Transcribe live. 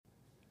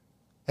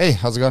Hey,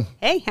 how's it going?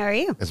 Hey, how are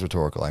you? It's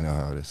rhetorical. I know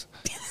how it is.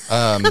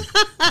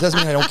 Doesn't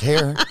mean I don't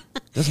care.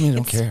 Doesn't mean I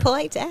don't care. It's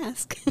polite to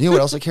ask. You know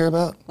what else I care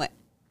about? What?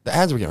 The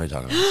ads we're getting ready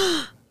to talk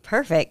about.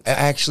 Perfect. I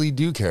actually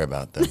do care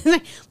about them.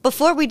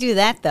 Before we do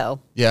that, though,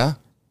 Yeah?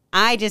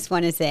 I just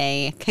want to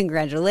say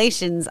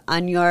congratulations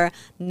on your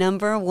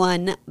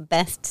 #1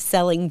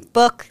 best-selling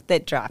book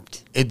that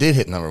dropped. It did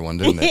hit #1,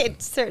 didn't it?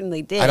 It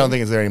certainly did. I don't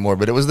think it's there anymore,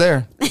 but it was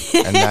there.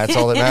 And that's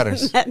all that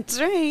matters. That's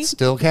right.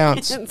 Still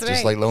counts. That's Just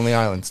right. like Lonely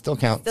Island. Still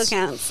counts. Still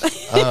counts.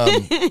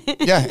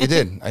 Yeah, it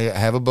did. I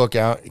have a book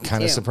out. It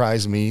kind of too.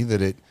 surprised me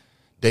that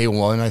day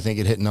one, I think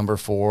it hit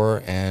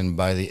 #4, and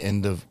by the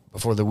end of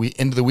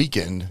the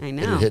weekend, I it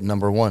know. had hit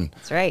 #1.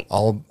 That's right.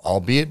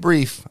 Albeit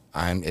brief,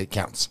 it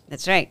counts.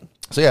 That's right.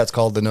 So yeah, it's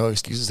called the No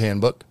Excuses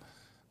Handbook,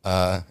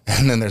 and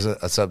then there's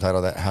a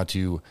subtitle that how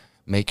to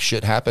make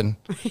shit happen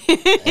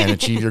and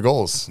achieve your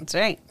goals. That's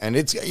right. And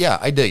I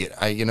dig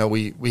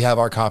it. We have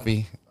our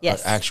copy,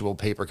 Yes. our actual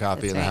paper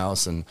copy That's in the right.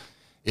 house, and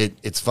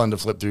it's fun to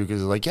flip through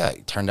because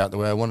it turned out the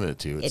way I wanted it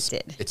to. It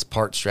did. It's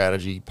part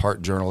strategy,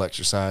 part journal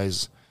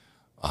exercise,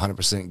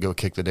 100% go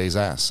kick the day's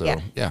ass. So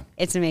yeah.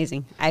 It's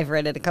amazing. I've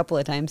read it a couple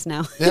of times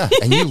now. Yeah,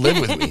 and you live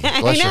with me.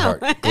 Bless your know.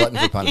 heart. Glutton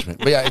for punishment.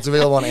 But yeah, it's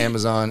available on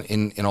Amazon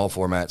in all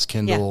formats.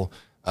 Kindle,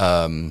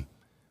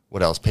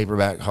 what else?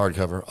 Paperback,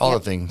 hardcover, all Yep.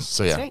 the things.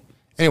 So yeah. right.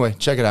 Anyway,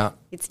 check it out.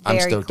 It's I'm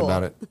very stoked cool.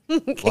 about it. A lot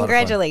of fun.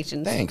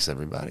 Congratulations. Thanks,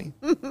 everybody.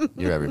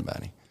 You're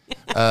everybody.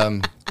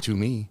 To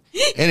me.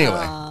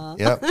 Anyway.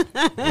 Yep.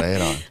 Lay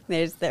it on.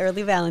 There's the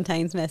early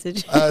Valentine's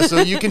message.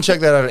 So you can check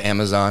that out at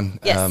Amazon.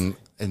 Yes.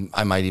 And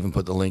I might even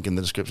put the link in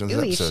the description of this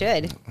Ooh, you episode.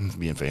 should. I'm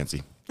being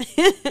fancy.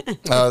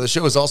 The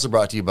show is also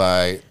brought to you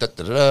by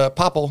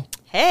Popple.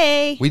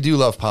 Hey. We do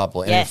love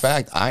Popple. And in Yes.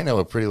 fact, I know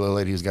a pretty little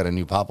lady who's got a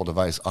new Popple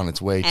device on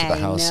its way to the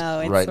house I know,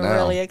 it's right now.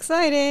 really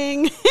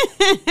exciting.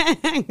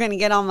 I'm going to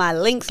get all my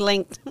links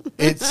linked.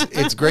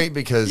 It's great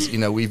because,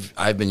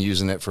 I've been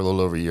using it for a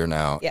little over a year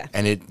now. Yeah.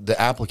 And the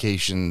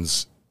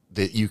applications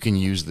that you can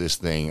use this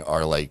thing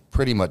are like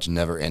pretty much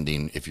never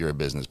ending if you're a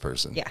business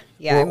person. Yeah,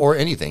 yeah. Or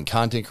anything,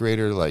 content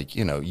creator,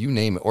 you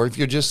name it. Or if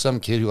you're just some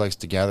kid who likes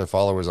to gather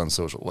followers on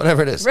social,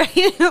 whatever it is. Right.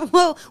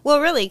 well,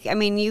 really, I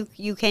mean,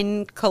 you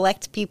can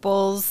collect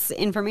people's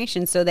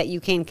information so that you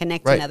can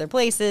connect Right. in other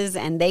places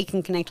and they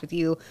can connect with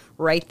you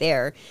right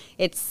there.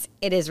 It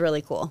is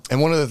really cool.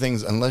 And one of the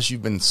things, unless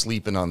you've been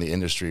sleeping on the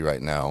industry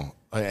right now,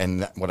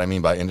 and what I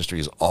mean by industry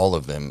is all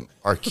of them,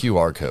 are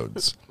QR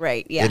codes.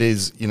 Right. Yeah. It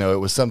is, it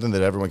was something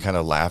that everyone kind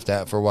of laughed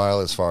at for a while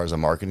as far as a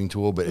marketing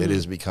tool, but it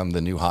has become the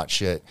new hot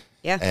shit.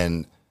 Yeah.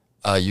 And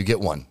you get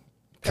one.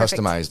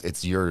 Perfect. Customized,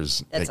 it's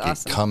yours. That's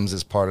awesome. It comes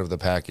as part of the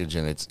package,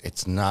 and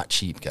it's not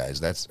cheap, guys.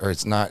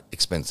 It's not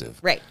expensive.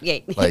 Right. Yeah.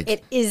 Like-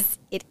 it is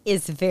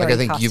very Like I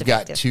think cost you've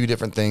got effective. 2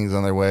 different things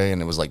on their way,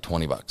 and it was like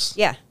 $20.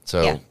 Yeah.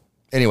 So yeah.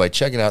 anyway,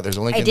 check it out. There's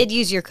a link. I did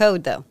use your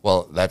code though.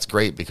 Well, that's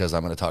great because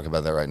I'm going to talk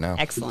about that right now.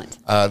 Excellent.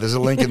 There's a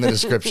link in the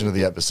description of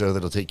the episode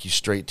that'll take you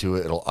straight to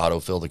it. It'll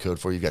autofill the code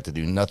for you. You've got to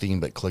do nothing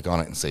but click on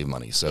it and save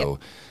money. So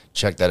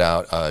check that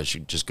out. You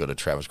should just go to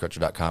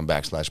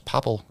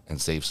traviscrutcher.com/Popple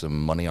and save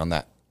some money on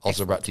that.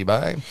 Also brought to you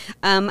by...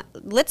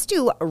 Let's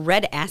do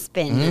Red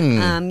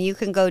Aspen. You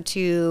can go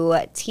to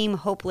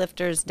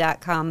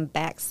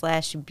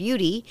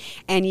teamhopelifters.com/beauty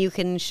and you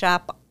can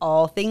shop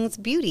all things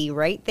beauty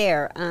right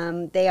there.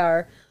 They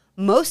are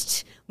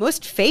most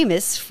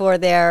famous for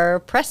their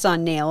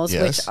press-on nails,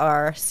 Yes. which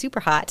are super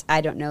hot.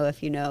 I don't know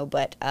if you know,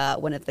 but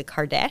one of the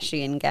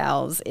Kardashian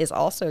gals is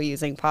also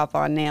using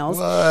pop-on nails.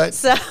 What?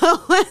 So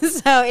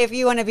if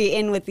you want to be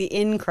in with the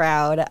in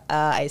crowd,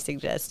 I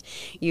suggest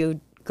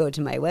you go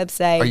to my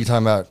website. Are you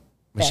talking about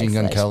Machine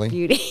Gun / Kelly?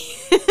 Beauty.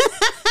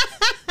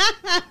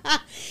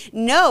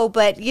 No,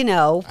 but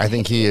I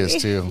think he is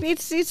too.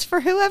 It's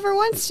for whoever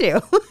wants to.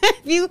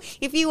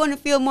 if you want to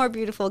feel more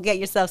beautiful, get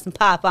yourself some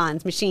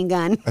pop-ons, Machine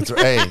Gun. That's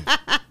right. Hey,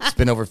 it's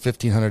been over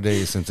 1,500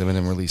 days since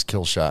Eminem released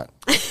Kill Shot.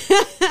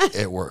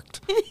 It worked.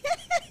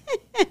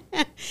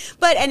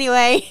 But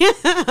anyway,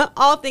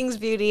 all things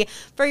beauty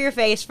for your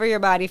face, for your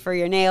body, for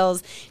your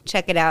nails.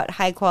 Check it out.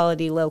 High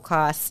quality, low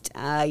cost.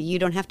 You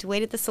don't have to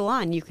wait at the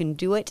salon. You can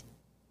do it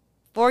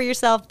for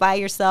yourself, by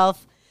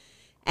yourself,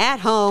 at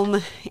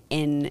home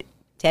in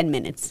 10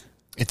 minutes.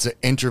 It's an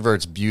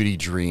introvert's beauty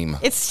dream.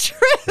 It's true.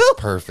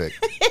 Perfect.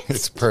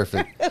 It's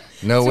perfect.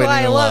 No That's waiting why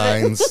I in love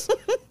it. lines.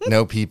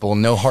 No people.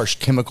 No harsh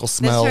chemical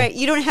smell. That's right.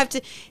 You don't have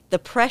to. The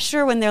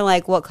pressure when they're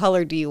like, "What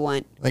color do you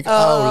want?" Like,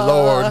 oh,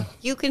 Lord.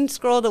 You can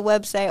scroll the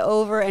website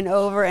over and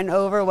over and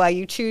over while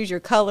you choose your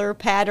color,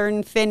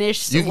 pattern,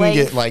 finish. You can length.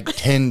 get like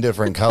 10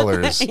 different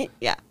colors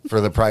Yeah.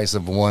 for the price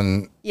of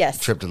one Yes.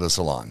 trip to the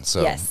salon.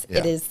 So Yes, yeah.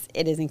 it is.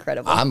 It is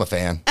incredible. I'm a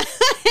fan,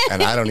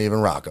 and I don't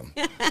even rock them.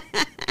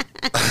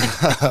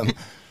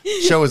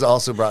 Show is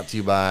also brought to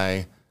you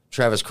by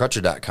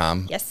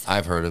TravisCrutcher.com. Yes.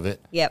 I've heard of it.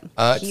 Yep.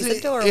 He's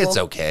adorable. It's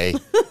okay.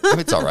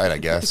 It's all right, I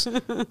guess.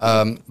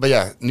 But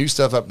yeah, new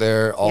stuff up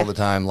there all the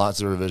time.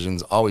 Lots of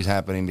revisions, always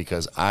happening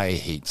because I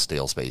hate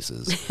stale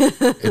spaces.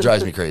 It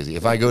drives me crazy.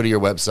 If I go to your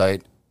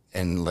website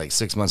and like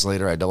 6 months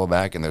later I double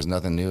back and there's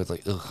nothing new, it's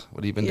like, ugh,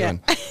 what have you been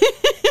doing?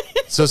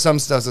 So some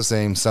stuff's the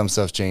same, some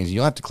stuff's changed.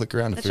 You'll have to click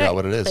around to figure out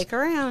what it is. Click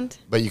around.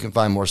 But you can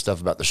find more stuff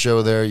about the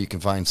show there. You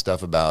can find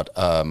stuff about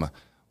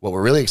what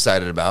we're really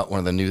excited about. One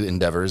of the new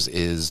endeavors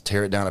is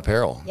Tear It Down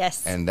Apparel.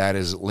 Yes. And that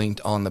is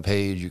linked on the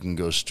page. You can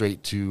go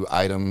straight to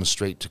items,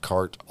 straight to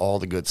cart, all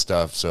the good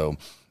stuff. So,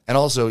 and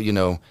also, you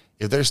know,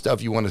 if there's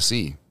stuff you want to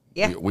see,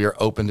 we are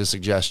open to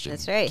suggestion.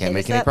 That's right. Can't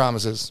make any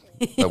promises,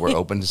 but we're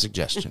open to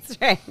suggestion.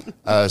 That's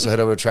right. So head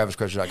over to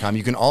TravisCrutcher.com.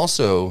 You can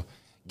also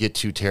get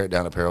to Tear It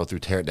Down Apparel through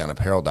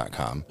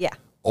tearitdownapparel.com. Yeah.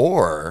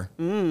 Or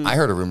I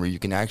heard a rumor you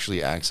can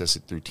actually access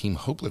it through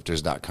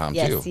teamhopelifters.com too.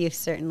 Yes, you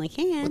certainly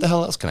can. What the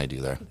hell else can I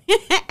do there?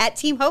 At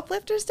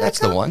teamhopelifters.com? That's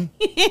the one.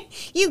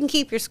 You can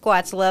keep your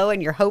squats low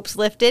and your hopes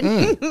lifted.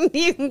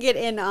 You can get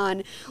in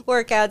on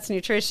workouts,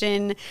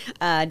 nutrition,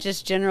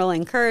 just general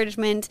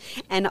encouragement,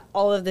 and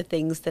all of the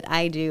things that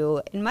I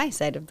do in my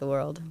side of the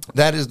world.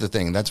 That is the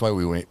thing. That's why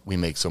we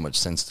make so much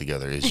sense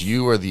together. Is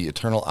you are the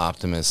eternal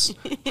optimist,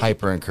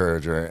 hyper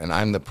encourager, and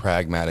I'm the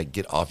pragmatic,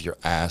 get off your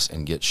ass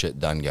and get shit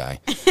done guy.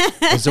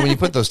 And so when you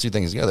put those two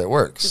things together, it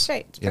works. That's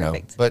right. It's you know,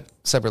 perfect. but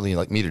separately,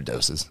 like meter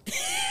doses.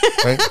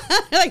 Right?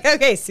 You're like,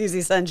 okay, Susie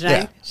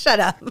Sunshine,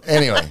 shut up.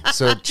 Anyway,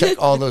 so check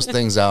all those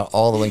things out.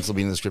 All the links will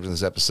be in the description of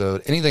this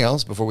episode. Anything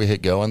else before we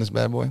hit go on this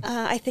bad boy?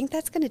 I think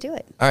that's going to do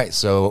it. All right,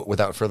 so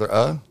without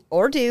further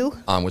Or do.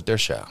 on with their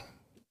show.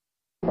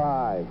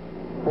 5,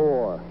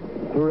 4,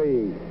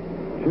 3,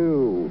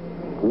 2,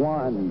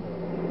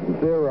 1,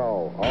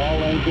 0. All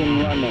engine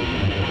running.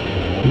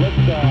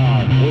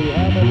 Liftoff. We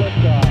have a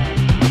liftoff.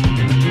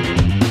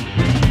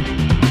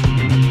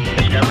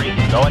 Discovery,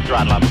 go and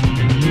throttle up.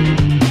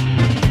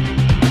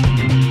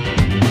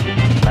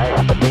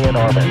 Nice to be in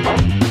orbit.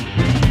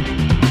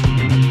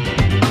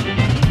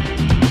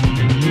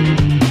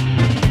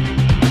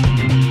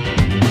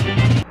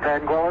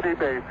 Tranquility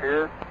Base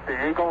here.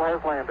 The Eagle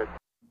has landed.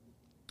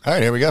 All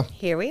right, here we go.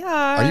 Here we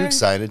are. Are you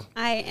excited?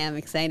 I am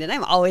excited.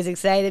 I'm always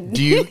excited.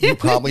 Do you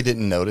probably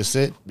didn't notice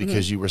it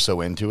because you were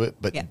so into it,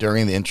 but Yeah.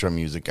 during the intro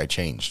music, I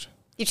changed.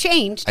 You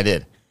changed. I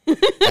did.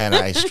 And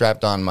I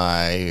strapped on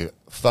my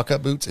fuck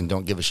up boots and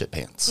don't give a shit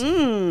pants.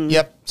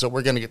 Yep. So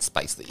we're going to get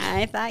spicy.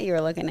 I thought you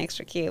were looking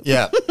extra cute.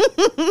 Yeah.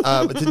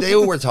 But today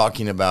what we're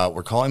talking about,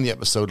 we're calling the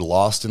episode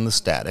Lost in the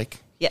Static.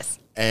 Yes.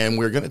 And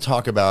we're going to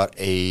talk about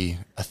a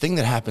thing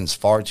that happens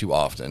far too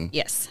often.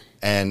 Yes.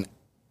 And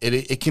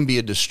it can be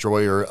a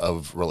destroyer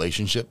of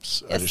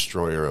relationships, a Yes.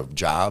 destroyer of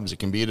jobs. It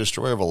can be a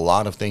destroyer of a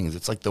lot of things.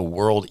 It's like the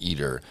world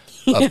eater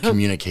of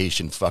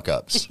communication fuck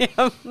ups.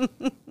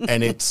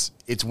 And it's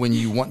when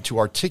you want to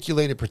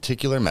articulate a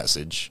particular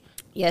message,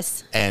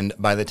 Yes. and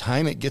by the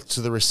time it gets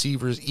to the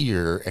receiver's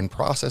ear and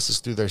processes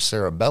through their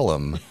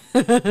cerebellum,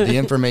 the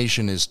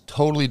information is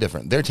totally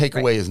different. Their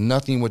takeaway is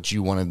nothing what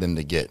you wanted them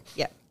to get.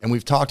 Yep. And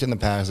we've talked in the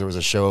past, there was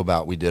a show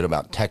we did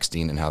about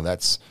texting and how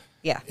that's,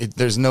 Yeah.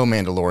 there's no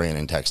Mandalorian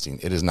in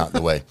texting. It is not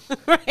the way.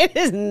 It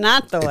is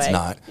not the way. It's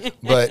not.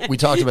 But we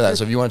talked about that.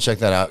 So if you want to check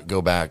that out,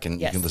 go back and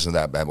Yes. you can listen to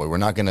that bad boy. We're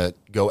not going to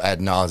go ad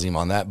nauseum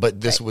on that,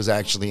 but this was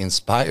actually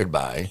inspired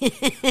by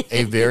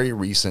a very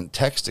recent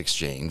text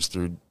exchange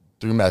through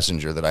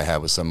Messenger that I had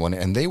with someone,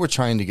 and they were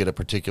trying to get a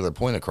particular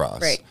point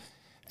across. Right.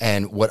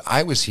 And what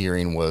I was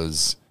hearing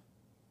was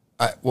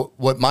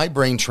what my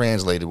brain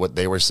translated what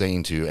they were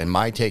saying to, and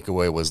my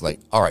takeaway was like,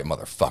 all right,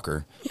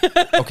 motherfucker.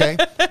 Okay?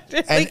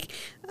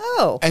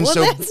 And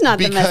so that's not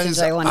the message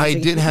I wanted I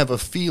to did have a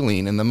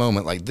feeling in the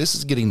moment, like, this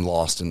is getting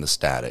lost in the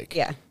static.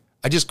 Yeah.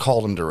 I just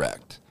called him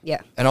direct.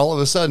 Yeah. And all of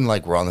a sudden,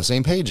 like, we're on the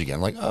same page again.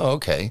 Like, oh,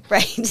 okay.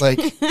 Right. Like,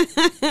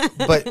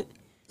 but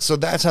so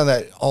that's how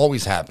that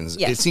always happens.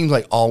 Yes. It seems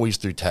like always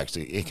through text,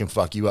 it can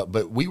fuck you up.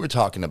 But we were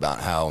talking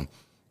about how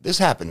this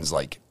happens,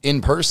 like,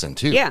 in person,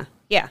 too. Yeah.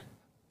 Yeah.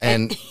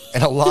 And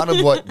a lot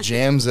of what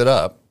jams it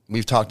up,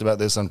 we've talked about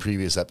this on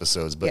previous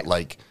episodes, but Yeah.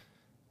 like,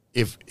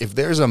 if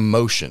there's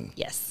emotion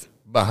Yes.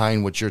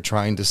 behind what you're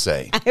trying to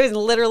say, I was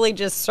literally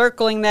just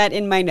circling that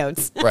in my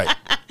notes. right?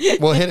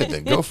 Well, hit it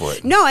then. Go for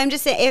it. No, I'm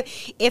just saying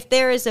if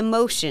there is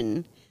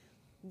emotion,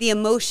 the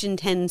emotion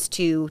tends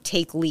to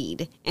take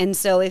lead. And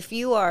so if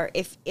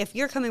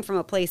you're coming from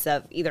a place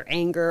of either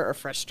anger or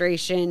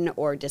frustration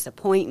or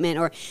disappointment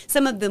or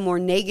some of the more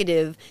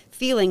negative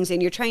feelings,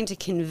 and you're trying to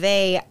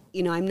convey,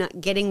 I'm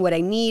not getting what I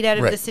need out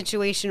of Right. the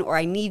situation, or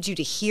I need you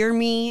to hear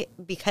me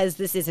because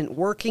this isn't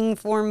working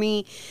for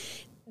me,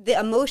 the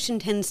emotion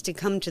tends to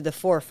come to the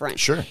forefront.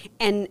 Sure.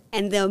 And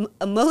the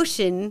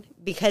emotion,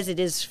 because it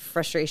is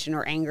frustration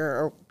or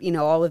anger or,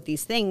 all of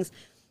these things,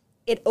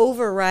 it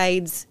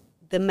overrides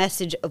the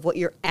message of what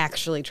you're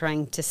actually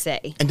trying to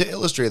say. And to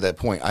illustrate that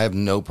point, I have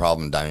no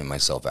problem diming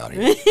myself out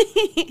here.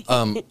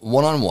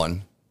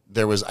 One-on-one,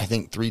 there was, I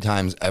think, 3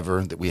 times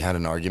ever that we had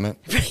an argument.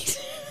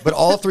 Right. But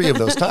all 3 of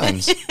those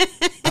times,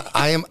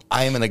 I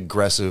am an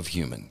aggressive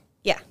human.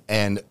 Yeah.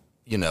 And,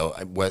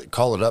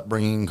 call it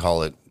upbringing,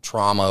 call it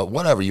trauma,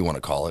 whatever you want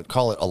to call it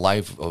a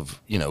life of,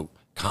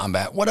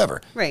 combat,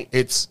 whatever. Right.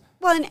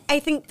 Well, and I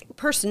think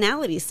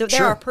personalities. So there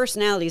Sure. are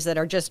personalities that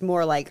are just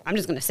more like, I'm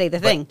just going to say the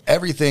thing.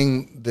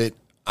 everything that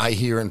I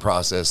hear and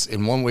process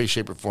in one way,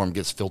 shape, or form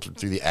gets filtered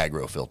through the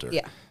aggro filter.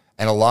 Yeah.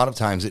 And a lot of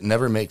times it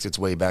never makes its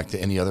way back to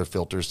any other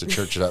filters to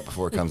church it up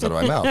before it comes out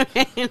of my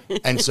mouth.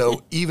 And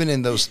so even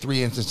in those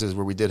 3 instances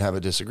where we did have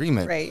a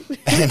disagreement, Right.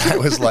 and I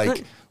was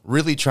like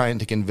really trying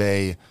to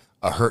convey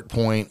a hurt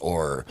point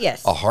or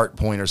Yes. a heart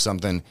point or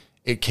something,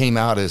 it came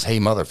out as, hey,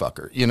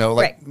 motherfucker. You know,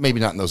 like Right. maybe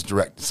not in those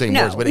direct same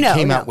No, words, but it no,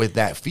 came no. out with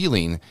that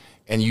feeling,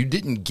 and you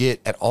didn't get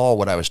at all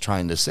what I was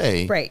trying to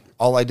say. Right.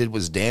 All I did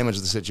was damage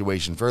the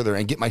situation further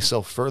and get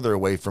myself further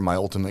away from my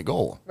ultimate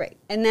goal. Right.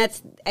 And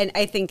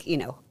I think,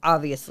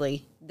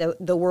 obviously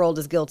the world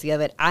is guilty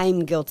of it.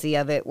 I'm guilty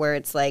of it, where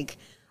it's like,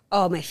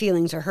 oh, my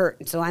feelings are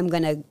hurt. So I'm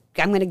going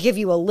to give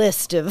you a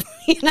list of,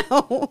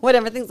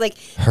 whatever things like,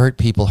 Hurt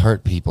people,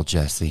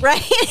 Jesse.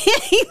 right.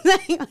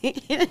 Exactly.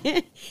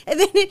 And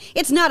then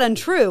it's not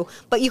untrue,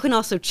 but you can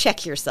also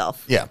check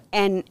yourself. Yeah.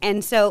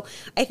 And so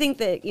I think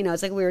that,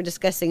 it's like we were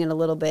discussing it a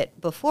little bit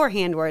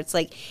beforehand, where it's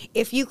like,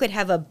 if you could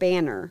have a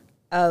banner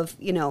of,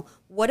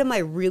 what am I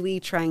really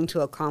trying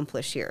to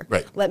accomplish here?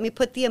 Right. Let me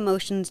put the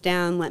emotions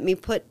down. Let me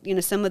put,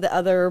 some of the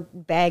other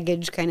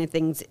baggage kind of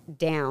things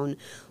down.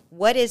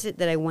 What is it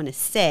that I want to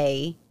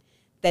say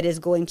that is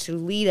going to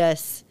lead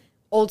us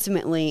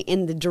ultimately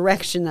in the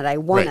direction that I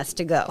want Right. us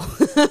to go?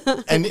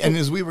 And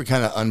as we were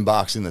kind of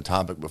unboxing the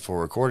topic before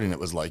recording, it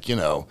was like,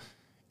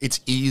 it's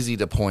easy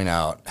to point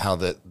out how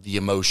the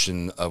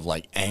emotion of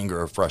like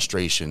anger or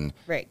frustration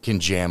Right. can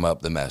jam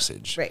up the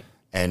message. Right.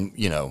 And,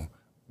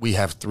 we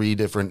have 3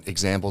 different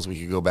examples we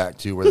could go back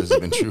to where this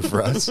has been true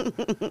for us.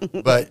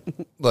 But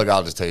look,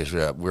 I'll just tell you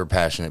straight up, we're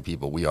passionate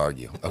people. We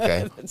argue,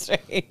 okay? That's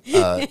right.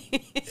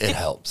 It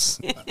helps.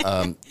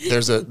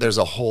 There's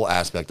a whole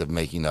aspect of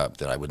making up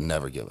that I would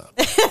never give up.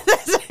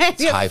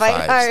 It's high Fight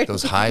fives. hard.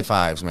 Those high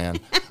fives, man.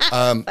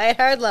 Fight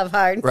hard, love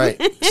hard. Right.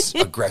 It's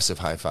aggressive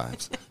high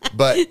fives.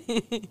 But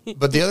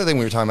the other thing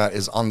we were talking about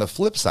is on the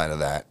flip side of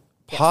that,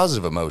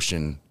 positive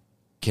emotion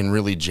can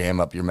really jam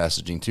up your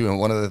messaging too. And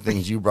one of the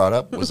things you brought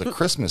up was a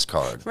Christmas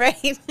card.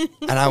 Right.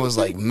 And I was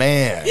like,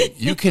 man,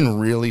 you can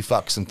really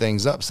fuck some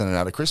things up sending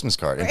out a Christmas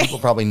card. And people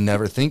probably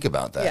never think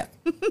about that.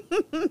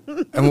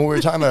 And when we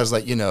were talking about it, I was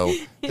like,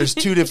 there's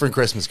 2 different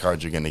Christmas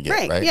cards you're going to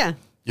get, right? Yeah.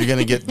 You're going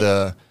to get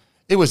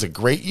it was a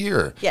great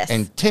year. Yes.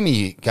 And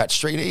Timmy got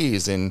straight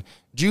A's, and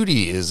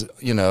Judy is,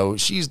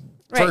 she's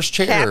Right. first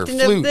chair, Captain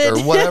of flute, the-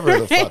 or whatever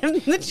the fuck. The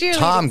cheerleading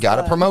Tom got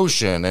a squad.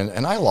 promotion,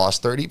 and I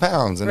lost 30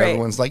 pounds. And Right.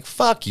 everyone's like,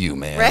 fuck you,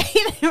 man. Right.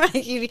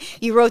 Right.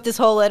 You wrote this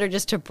whole letter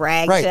just to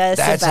brag Right. to us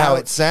That's about how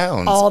it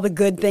sounds. all the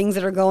good things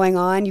that are going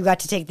on. You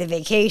got to take the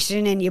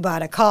vacation, and you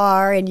bought a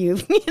car, and you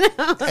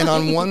know. And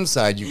on one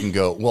side, you can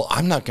go, well,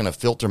 I'm not going to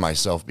filter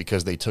myself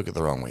because they took it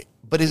the wrong way.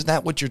 But is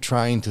that what you're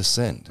trying to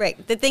send?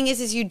 Right. The thing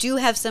is you do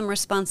have some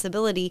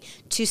responsibility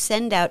to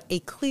send out a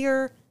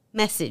clear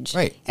message.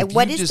 Right. And If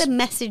what you is just- the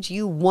message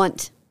you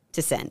want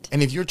to send?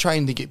 And if you're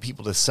trying to get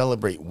people to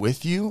celebrate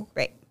with you,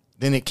 Right.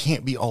 then it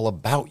can't be all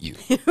about you.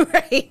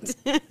 Right.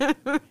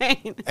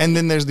 Right. And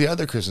then there's the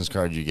other Christmas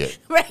card you get,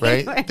 Right,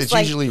 right? where it's That's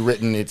like- usually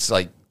written, it's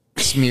like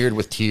smeared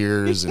with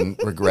tears and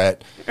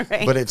regret.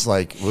 Right. But it's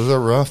like, it was a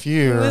rough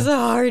year. It was a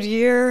hard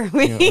year.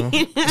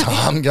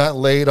 Tom got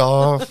laid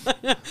off.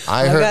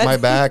 I hurt got- my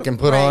back and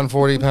put Right. on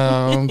 40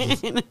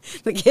 pounds.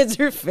 The kids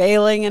are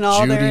failing in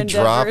all their Judy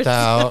endeavors. dropped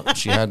out.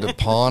 She had to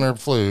pawn her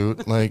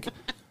flute. Like,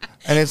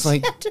 and it's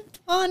like,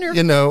 Honor.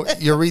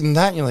 you're reading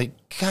that and you're like,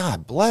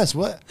 God bless.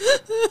 What?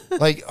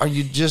 Like, are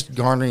you just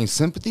garnering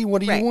sympathy?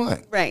 What do Right. you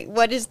want? Right.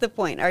 What is the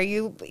point?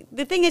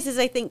 The thing is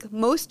I think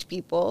most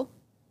people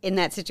in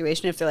that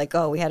situation, if they're like,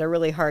 oh, we had a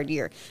really hard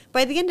year,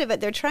 by the end of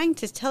it, they're trying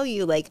to tell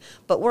you like,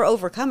 but we're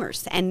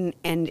overcomers.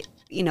 And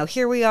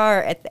here we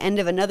are at the end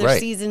of another Right.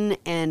 season,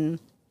 and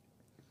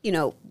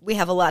we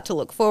have a lot to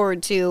look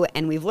forward to,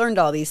 and we've learned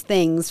all these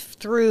things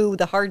through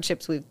the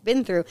hardships we've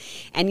been through,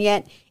 and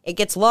yet it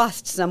gets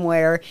lost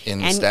somewhere. In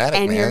the and, static,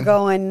 and you're man.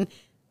 going,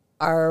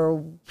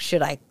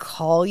 should I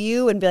call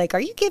you and be like, are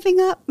you giving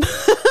up?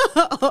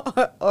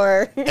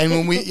 or And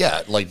when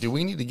do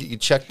we need to get you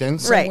checked in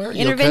somewhere? right,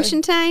 You intervention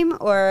okay? time,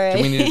 or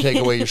Do we need to take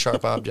away your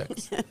sharp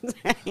objects?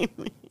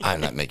 I'm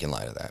not making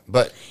light of that,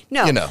 but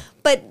no,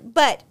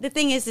 but the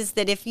thing is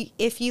that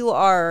if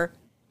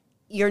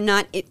you're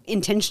not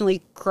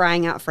intentionally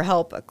crying out for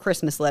help, a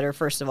Christmas letter,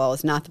 first of all,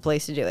 is not the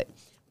place to do it.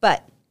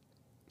 But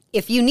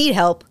if you need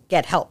help,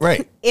 get help.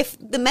 Right. If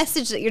the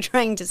message that you're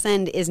trying to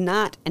send is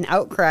not an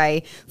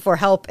outcry for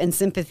help and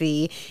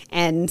sympathy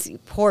and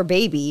poor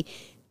baby,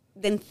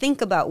 then think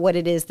about what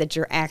it is that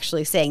you're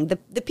actually saying.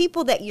 The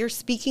people that you're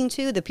speaking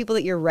to, the people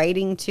that you're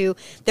writing to,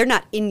 they're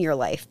not in your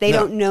life. They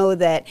No. don't know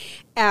that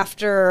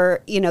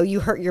after,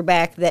 you hurt your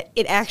back, that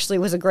it actually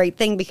was a great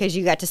thing because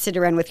you got to sit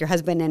around with your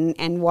husband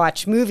and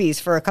watch movies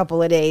for a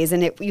couple of days,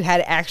 and you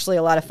had actually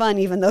a lot of fun,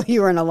 even though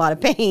you were in a lot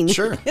of pain.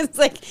 Sure. It's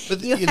like,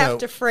 But, you have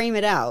to frame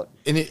it out.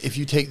 And if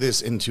you take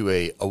this into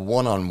a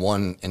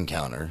one-on-one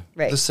encounter,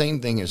 Right. the same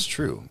thing is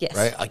true, Yes.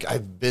 right? Like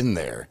I've been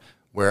there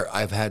where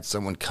I've had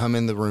someone come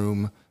in the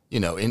room,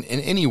 in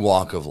any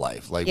walk of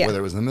life, like Yeah. whether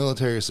it was in the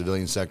military or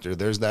civilian sector,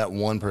 there's that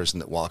one person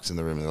that walks in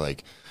the room and they're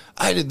like,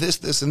 I did this,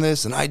 this, and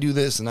this, and I do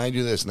this, and I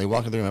do this. And they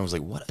walk in the room and I was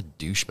like, what a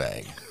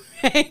douchebag.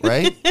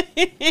 right?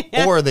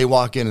 Or they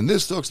walk in and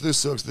this sucks, this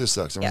sucks, this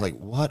sucks. And I Yeah. was like,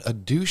 what a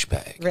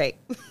douchebag. Right.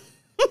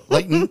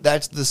 Like,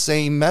 that's the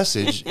same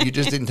message. You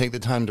just didn't take the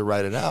time to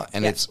write it out.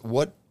 And Yeah. it's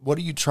what are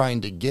you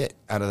trying to get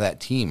out of that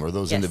team or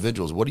those Yes.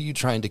 individuals? What are you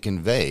trying to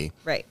convey?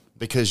 Right.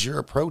 Because your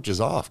approach is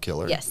off,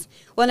 killer. Yes.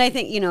 Well, and I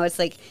think, it's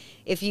like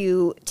if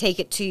you take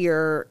it to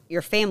your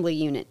family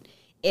unit,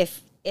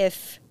 if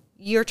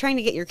you're trying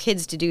to get your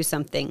kids to do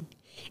something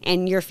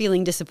and you're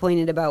feeling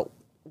disappointed about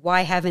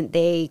why haven't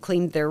they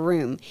cleaned their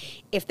room,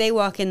 if they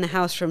walk in the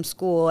house from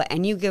school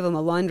and you give them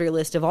a laundry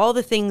list of all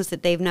the things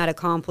that they've not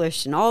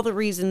accomplished and all the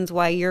reasons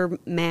why you're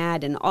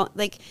mad and all,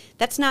 like,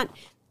 that's not,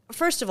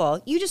 first of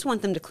all, you just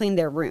want them to clean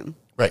their room.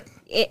 Right.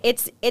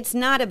 It's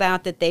not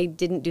about that they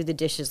didn't do the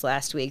dishes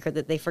last week or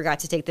that they forgot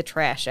to take the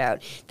trash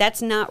out.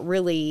 That's not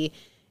really,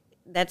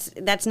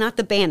 that's not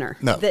the banner.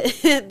 No.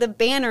 The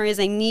banner is,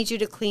 I need you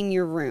to clean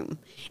your room.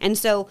 And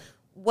so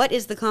what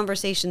is the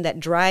conversation that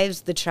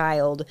drives the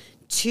child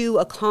to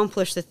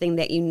accomplish the thing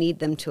that you need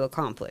them to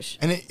accomplish?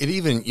 And it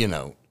even,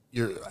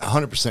 you're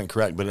 100%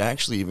 correct, but it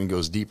actually even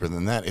goes deeper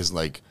than that, is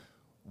like,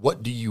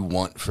 what do you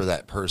want for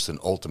that person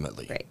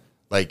ultimately? Right.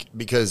 Like,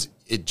 because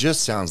it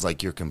just sounds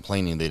like you're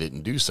complaining they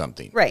didn't do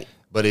something. Right.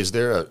 But is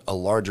there a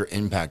larger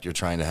impact you're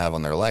trying to have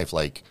on their life?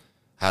 Like,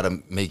 how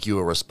to make you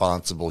a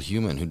responsible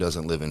human who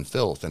doesn't live in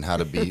filth, and how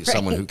to be Right.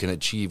 someone who can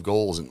achieve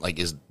goals. And like,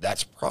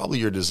 that's probably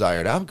your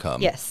desired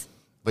outcome. Yes.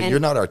 But And-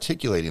 you're not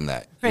articulating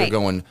that. Right. You're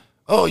going,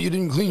 oh, you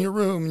didn't clean your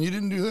room and you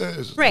didn't do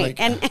this. Right.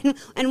 Like,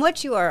 And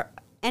what you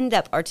end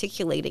up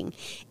articulating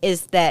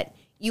is that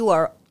you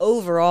are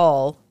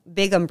overall,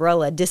 big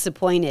umbrella,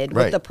 disappointed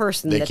Right. with the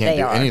person They that can't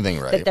they do are. anything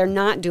right. That they're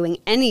not doing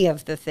any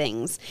of the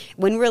things,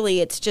 when really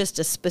it's just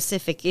a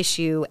specific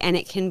issue and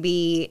it can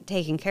be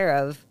taken care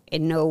of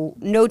in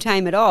no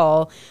time at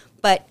all.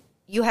 But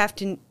you have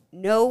to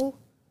know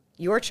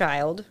your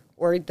child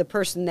or the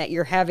person that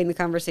you're having the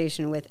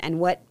conversation with and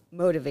what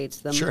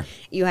motivates them. Sure.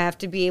 You have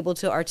to be able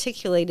to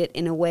articulate it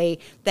in a way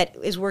that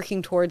is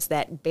working towards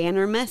that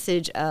banner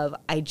message of,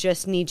 I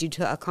just need you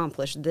to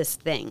accomplish this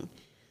thing.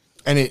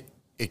 And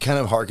it kind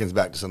of harkens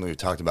back to something we've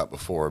talked about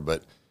before,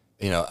 but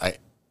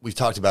we've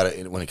talked about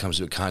it when it comes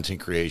to a content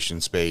creation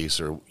space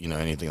or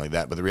anything like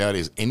that. But the reality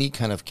is, any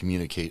kind of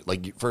communicate,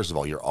 like, first of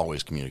all, you're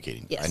always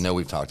communicating. Yes. I know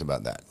we've talked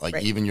about that. Like,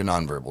 Right. even your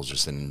nonverbals are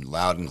sending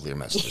loud and clear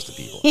messages to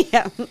people.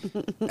 Yeah.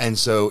 And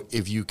so,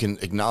 if you can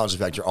acknowledge the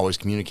fact you're always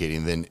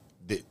communicating, then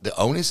the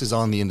onus is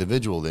on the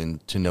individual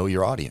then to know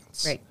your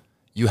audience. Right.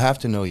 You have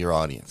to know your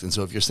audience. And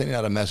so, if you're sending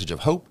out a message of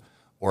hope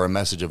or a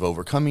message of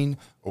overcoming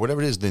or whatever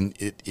it is, then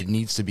it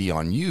needs to be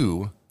on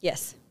you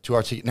Yes. to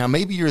articulate. Now,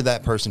 maybe you're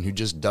that person who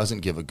just doesn't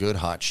give a good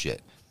hot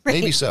shit. Right.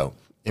 Maybe so.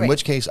 In Right.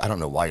 which case, I don't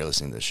know why you're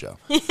listening to this show.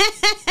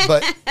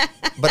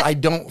 but I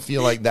don't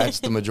feel like that's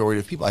the majority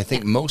of people. I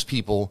think most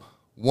people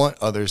want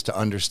others to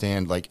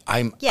understand, like,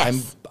 I'm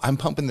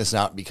pumping this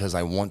out because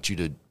I want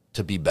you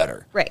to be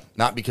better. Right.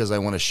 Not because I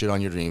want to shit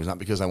on your dreams, not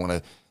because I want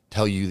to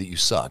tell you that you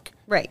suck.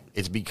 Right.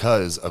 It's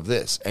because of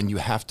this. And you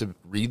have to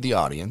read the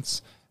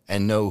audience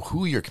and know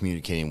who you're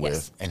communicating with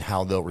Yes. and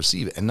how they'll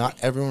receive it. And not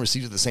everyone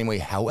receives it the same way.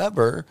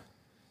 However,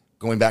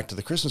 going back to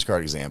the Christmas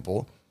card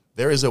example,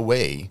 there is a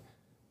way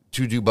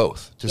to do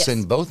both, to Yes.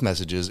 send both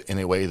messages in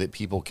a way that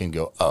people can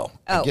go, oh,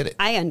 I get it.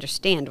 I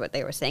understand what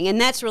they were saying. And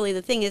that's really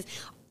the thing is,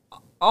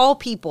 all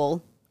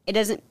people, it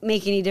doesn't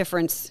make any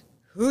difference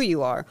who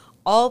you are.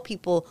 All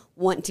people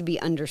want to be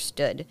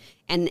understood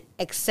and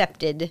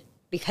accepted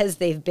because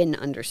they've been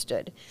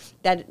understood.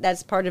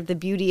 That's part of the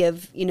beauty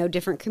of,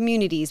 different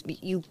communities.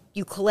 You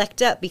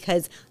collect up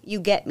because you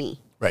get me.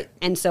 Right.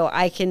 And so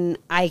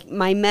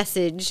my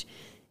message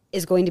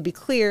is going to be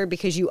clear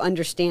because you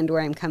understand where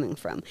I'm coming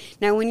from.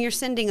 Now, when you're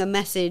sending a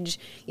message,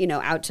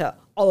 out to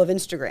all of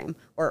Instagram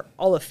or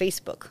all of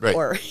Facebook Right.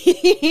 or,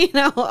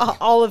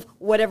 all of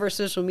whatever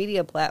social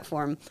media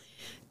platform,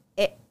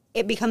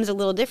 it becomes a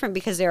little different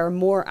because there are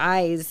more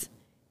eyes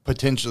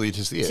Potentially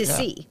to see it. to yeah.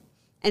 see.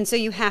 And so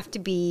you have to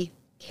be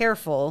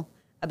careful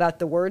about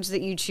the words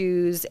that you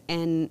choose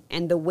and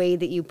the way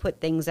that you put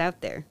things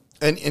out there.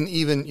 And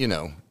even,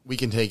 we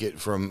can take it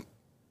from,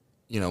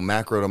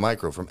 macro to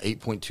micro, from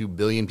 8.2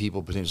 billion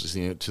people potentially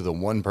seeing it to the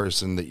one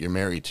person that you're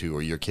married to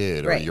or your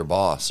kid or Right. your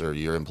boss or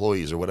your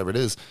employees or whatever it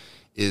is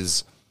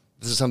this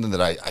is something that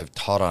I've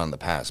taught on in the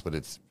past, but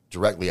it's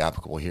directly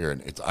applicable here.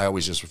 And I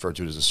always just refer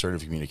to it as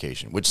assertive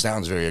communication, which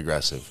sounds very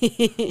aggressive.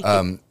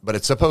 But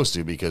it's supposed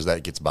to, because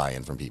that gets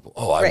buy-in from people.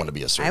 Oh, I Right. want to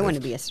be assertive. I want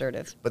to be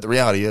assertive. But the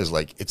reality is,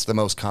 like, it's the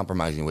most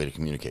compromising way to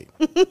communicate.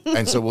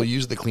 And so we'll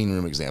use the clean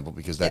room example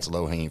because that's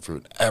low-hanging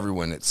fruit.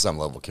 Everyone at some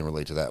level can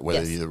relate to that, whether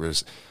Yes. you're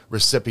the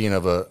recipient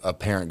of a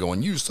parent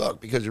going, you suck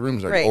because your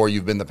room's dirty, Right. or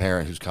you've been the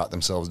parent who's caught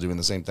themselves doing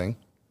the same thing.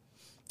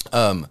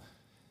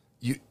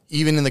 You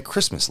even in the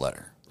Christmas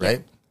letter,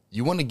 right?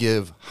 You want to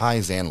give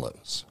highs and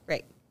lows,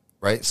 Right.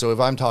 right? So if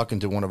I'm talking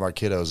to one of our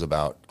kiddos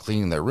about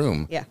cleaning their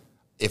room, Yeah.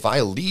 if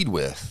I lead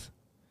with,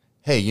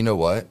 hey, you know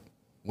what?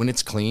 When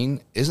it's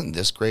clean, isn't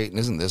this great and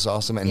isn't this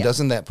awesome? And Yeah.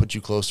 doesn't that put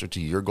you closer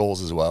to your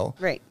goals as well?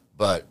 Right.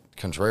 But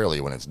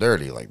contrarily, when it's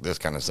dirty, like this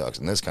kind of sucks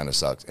and this kind of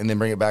sucks, and then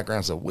bring it back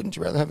around, so wouldn't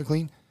you rather have it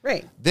clean?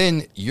 Right.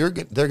 then they're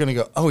going to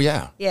go, oh,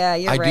 yeah. Yeah,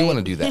 you're I right. do want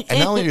to do that. And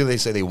not only do they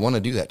say they want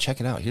to do that, check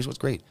it out. Here's what's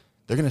great.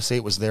 They're going to say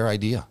it was their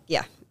idea.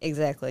 Yeah,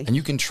 exactly. And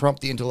you can trump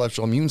the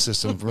intellectual immune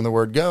system from the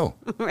word go.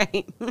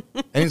 Right.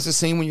 And it's the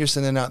same when you're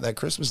sending out that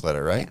Christmas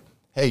letter, right?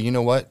 Hey, you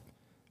know what?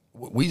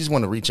 We just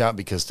want to reach out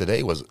because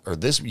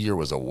this year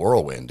was a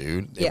whirlwind,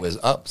 dude. It Yeah. was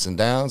ups and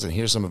downs, and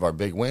here's some of our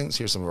big wins.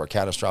 Here's some of our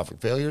catastrophic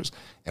failures,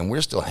 and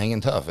we're still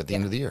hanging tough at the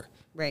end of the year.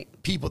 Right.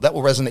 People, that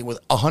will resonate with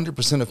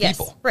 100% of Yes,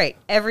 people. right.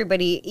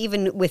 Everybody,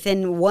 even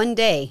within one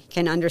day,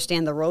 can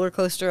understand the roller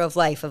coaster of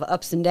life, of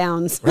ups and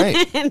downs. Right.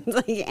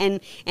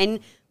 and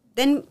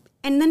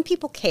then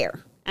people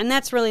care. And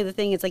that's really the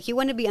thing. It's like you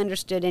want to be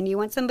understood and you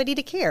want somebody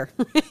to care.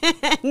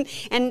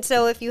 and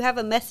so if you have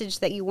a message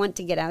that you want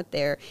to get out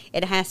there,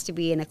 it has to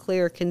be in a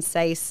clear,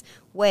 concise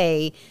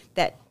way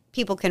that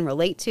people can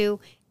relate to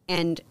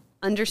and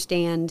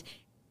understand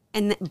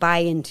and buy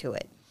into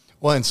it.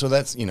 Well, and so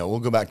that's, we'll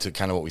go back to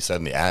kind of what we said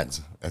in the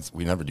ads.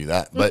 We never do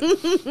that. But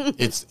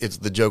it's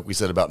the joke we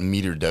said about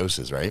meter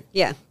doses, right?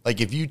 Yeah. Like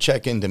if you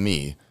check into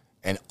me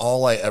and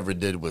all I ever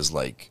did was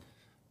like,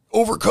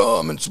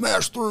 overcome and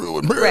smash through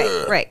and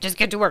Right. Just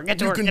get to work,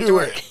 you can do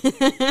it.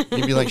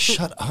 You'd be like,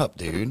 shut up,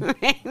 dude.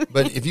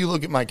 But if you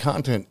look at my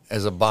content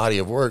as a body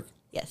of work,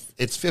 Yes.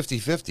 it's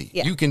 50-50.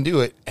 Yeah. You can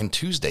do it, and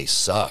Tuesday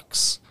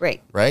sucks.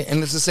 Right. Right?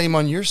 And it's the same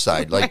on your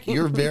side. Like,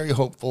 you're very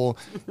hopeful.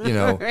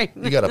 Right.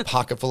 You got a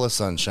pocket full of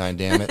sunshine,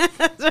 damn it.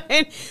 That's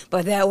right.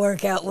 But that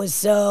workout was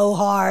so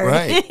hard.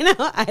 Right.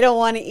 I don't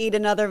want to eat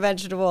another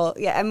vegetable.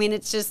 Yeah, I mean,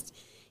 it's just,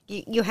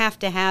 you have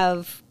to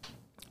have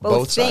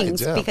both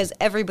things sides, yeah. because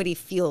everybody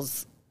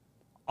feels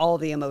all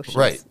the emotions.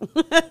 Right.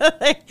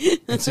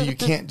 And so you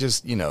can't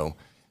just,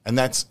 and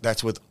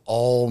that's with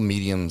all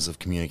mediums of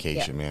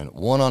communication, man.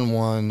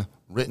 One-on-one,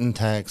 written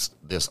text,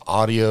 this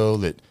audio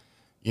that,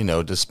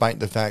 despite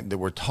the fact that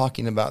we're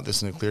talking about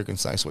this in a clear,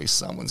 concise way,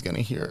 someone's going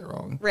to hear it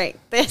wrong. Right.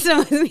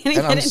 Someone's going to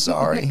get I'm it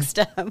sorry. mixed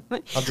up.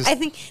 I'll just I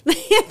think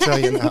tell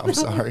you now, I'm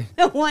sorry.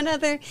 one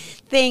other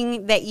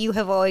thing that you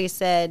have always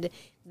said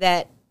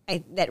that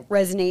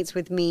resonates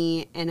with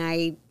me, and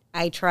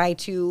I try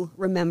to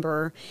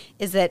remember,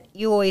 is that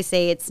you always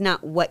say it's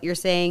not what you're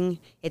saying,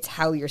 it's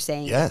how you're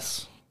saying it.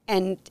 Yes.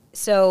 And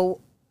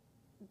so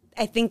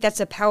I think that's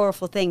a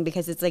powerful thing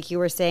because it's like you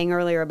were saying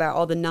earlier about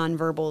all the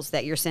nonverbals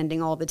that you're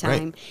sending all the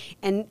time.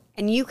 Right.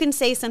 And you can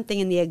say something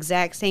in the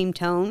exact same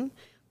tone,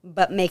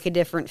 but make a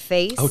different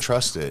face. Oh,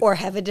 trust it. Or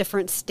have a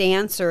different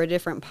stance or a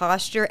different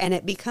posture, and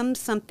it becomes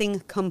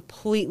something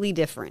completely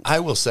different. I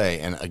will say,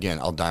 and again,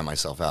 I'll die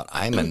myself out,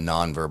 I'm a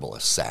nonverbal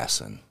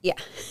assassin. Yeah.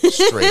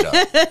 Straight up.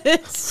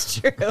 It's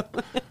true.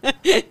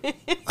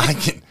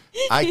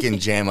 I can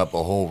jam up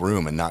a whole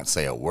room and not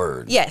say a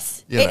word.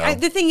 Yes.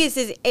 The thing is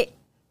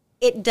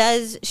it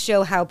does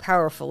show how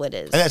powerful it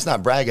is. And that's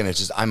not bragging. It's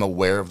just I'm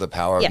aware of the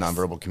power of Yes.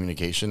 nonverbal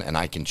communication, and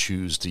I can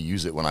choose to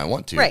use it when I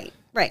want to.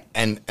 Right.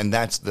 And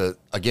that's the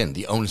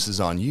onus is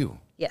on you.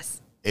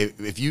 Yes.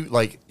 If you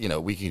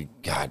we could,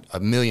 God, a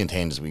million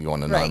tangents we can go on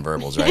to Right.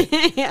 nonverbals, right?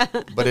 Yeah.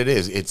 But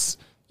it's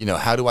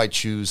how do I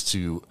choose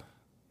to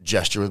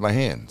gesture with my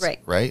hands? Right.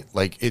 Right.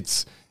 Like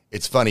it's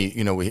funny.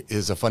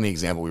 It's a funny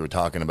example we were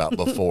talking about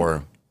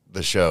before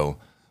the show,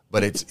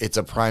 but it's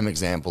a prime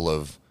example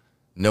of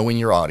knowing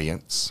your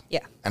audience.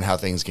 Yeah. And how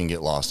things can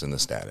get lost in the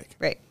static.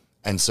 Right.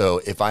 And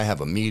so if I have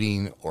a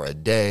meeting or a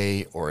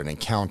day or an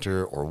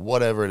encounter or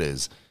whatever it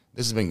is,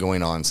 this has been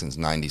going on since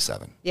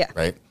 97. Yeah.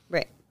 Right?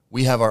 Right.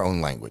 We have our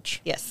own language.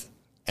 Yes.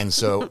 And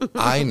so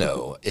I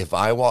know if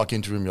I walk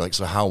into a room, you're like,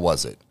 so how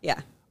was it? Yeah.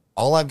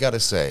 All I've got to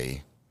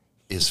say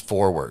is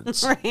 4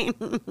 words. Right.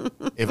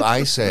 If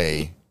I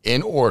say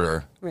in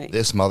order, Right.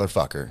 this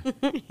motherfucker,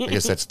 I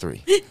guess that's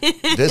 3.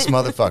 This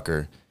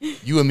motherfucker,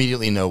 you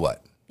immediately know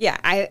what? Yeah.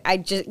 I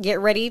just get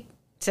ready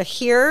to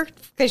hear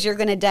because you're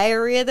going to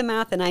diarrhea the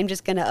mouth and I'm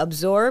just going to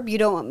absorb. You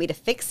don't want me to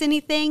fix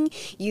anything.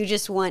 You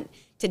just want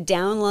to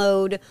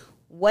download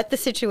what the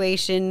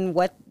situation,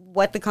 what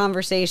the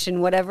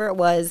conversation, whatever it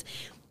was,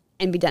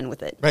 and be done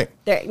with it. Right.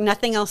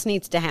 Nothing else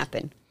needs to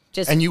happen.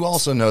 Just And you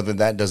also know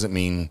that doesn't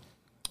mean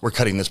we're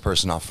cutting this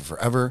person off for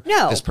forever.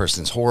 No. This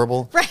person's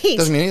horrible. Right. It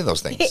doesn't mean any of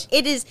those things.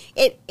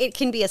 It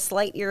can be a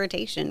slight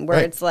irritation where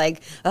Right. it's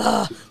like,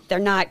 oh, they're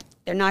not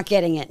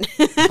getting it.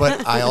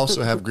 But I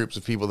also have groups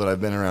of people that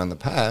I've been around in the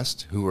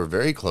past who are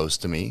very close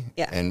to me.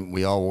 Yeah. And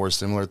we all wore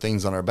similar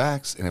things on our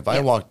backs. And if I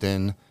Yeah. walked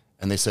in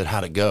and they said,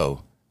 how'd it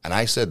go? And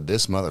I said,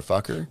 this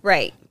motherfucker.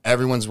 Right.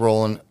 Everyone's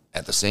rolling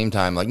at the same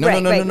time. Like, no,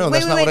 Right, no, right. that's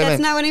Wait, not what I that's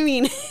meant. not what I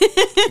mean.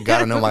 Got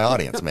to know my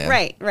audience, man.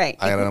 Right.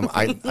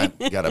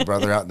 I got a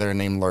brother out there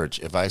named Lurch.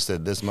 If I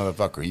said this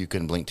motherfucker, you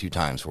couldn't blink 2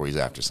 times before he's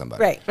after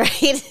somebody. Right.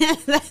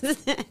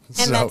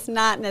 That's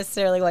not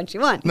necessarily what you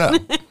want. No.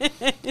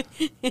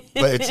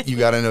 But you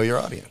got to know your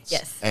audience.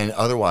 Yes. And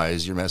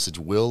otherwise, your message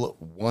will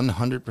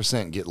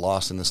 100% get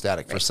lost in the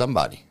static for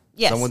somebody.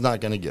 Yes. Someone's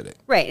not going to get it.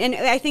 Right. And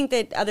I think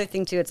that other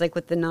thing, too, it's like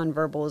with the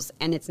nonverbals,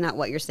 and it's not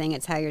what you're saying,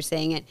 it's how you're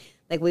saying it.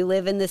 Like, we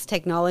live in this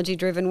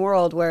technology-driven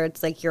world where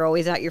it's like you're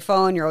always at your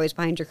phone, you're always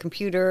behind your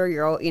computer,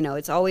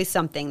 it's always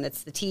something.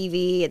 That's the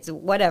TV, it's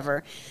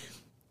whatever.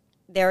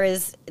 there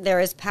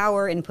is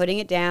power in putting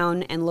it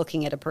down and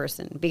looking at a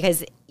person,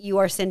 because you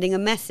are sending a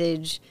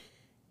message,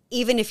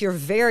 even if you're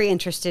very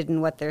interested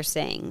in what they're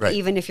saying, Right.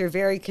 even if you're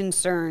very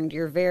concerned,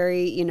 you're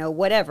very,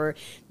 whatever,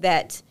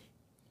 that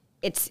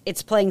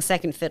it's playing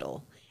second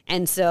fiddle.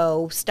 And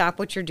so stop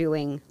what you're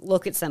doing,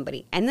 look at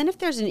somebody. And then if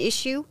there's an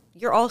issue,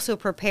 you're also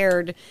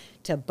prepared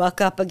to buck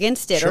up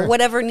against it Sure. or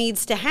whatever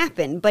needs to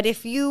happen. But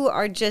if you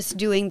are just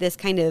doing this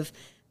kind of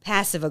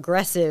passive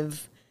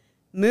aggressive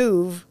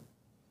move,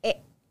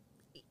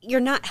 you're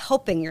not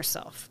helping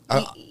yourself.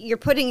 You're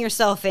putting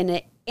yourself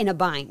in a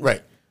bind.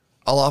 Right.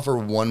 I'll offer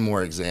one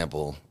more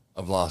example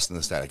of Lost in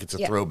the Static. It's a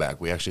Yeah. throwback.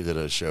 We actually did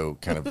a show,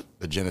 kind of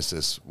the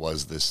genesis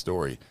was this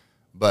story.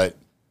 But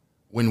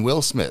when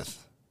Will Smith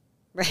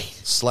Right.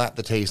 slapped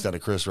the taste out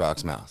of Chris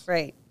Rock's mouth,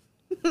 Right.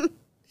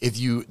 if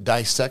you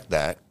dissect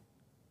that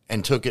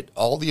and took it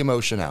all the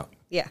emotion out,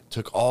 Yeah.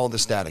 took all the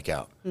static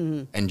out,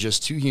 and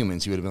just two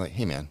humans, you would have been like,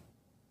 hey, man,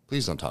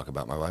 please don't talk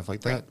about my wife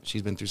like that.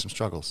 She's been through some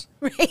struggles.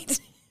 Right.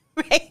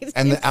 Right.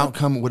 And the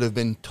outcome would have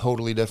been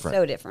totally different.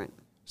 So different.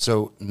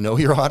 So know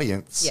your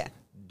audience. Yeah.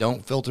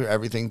 Don't filter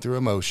everything through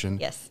emotion.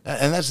 Yes.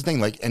 And that's the thing.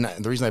 Like, and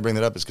the reason I bring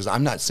that up is because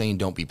I'm not saying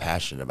don't be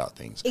passionate about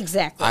things.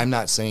 Exactly. I'm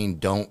not saying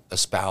don't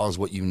espouse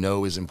what you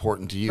know is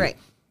important to you. Right.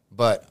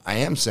 But I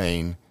am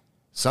saying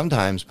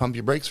sometimes pump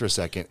your brakes for a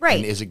second. Right.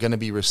 And is it going to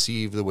be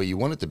received the way you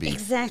want it to be?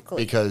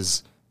 Exactly.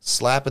 Because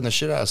slapping the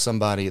shit out of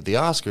somebody at the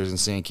Oscars and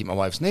saying, keep my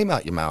wife's name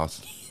out your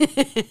mouth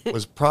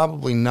was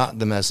probably not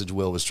the message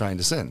Will was trying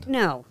to send.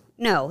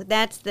 No,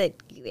 that's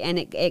and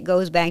it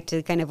goes back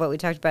to kind of what we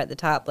talked about at the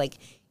top. Like,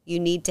 you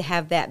need to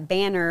have that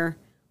banner.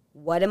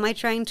 What am I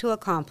trying to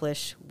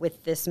accomplish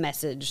with this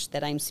message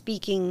that I'm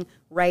speaking,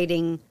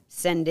 writing,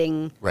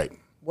 sending, Right.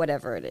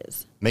 whatever it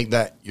is? Make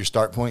that your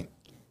start point.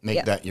 Make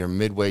Yep. that your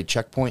midway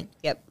checkpoint.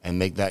 Yep. And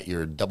make that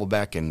your double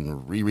back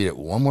and reread it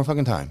one more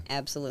fucking time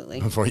Absolutely.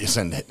 before you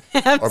send it.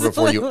 Or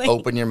before you Absolutely.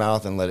 open your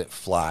mouth and let it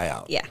fly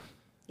out. Yeah.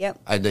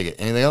 Yep. I dig it.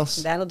 Anything else?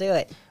 That'll do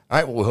it. All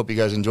right. Well, we hope you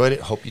guys enjoyed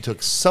it. Hope you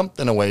took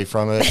something away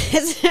from it.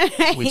 That's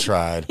right. We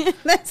tried.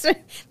 That's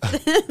right.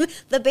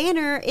 The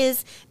banner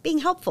is being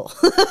helpful.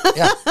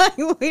 Yeah.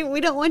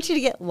 we don't want you to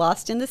get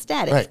lost in the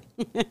static. Right.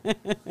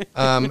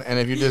 And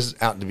if you're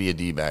just out to be a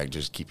D-bag,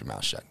 just keep your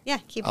mouth shut. Yeah,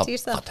 keep it I'll to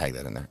yourself. I'll tag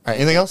that in there. All right.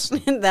 Anything else?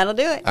 That'll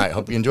do it. All right.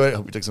 Hope you enjoyed it.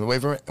 Hope you took something away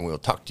from it. And we'll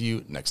talk to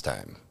you next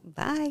time.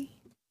 Bye.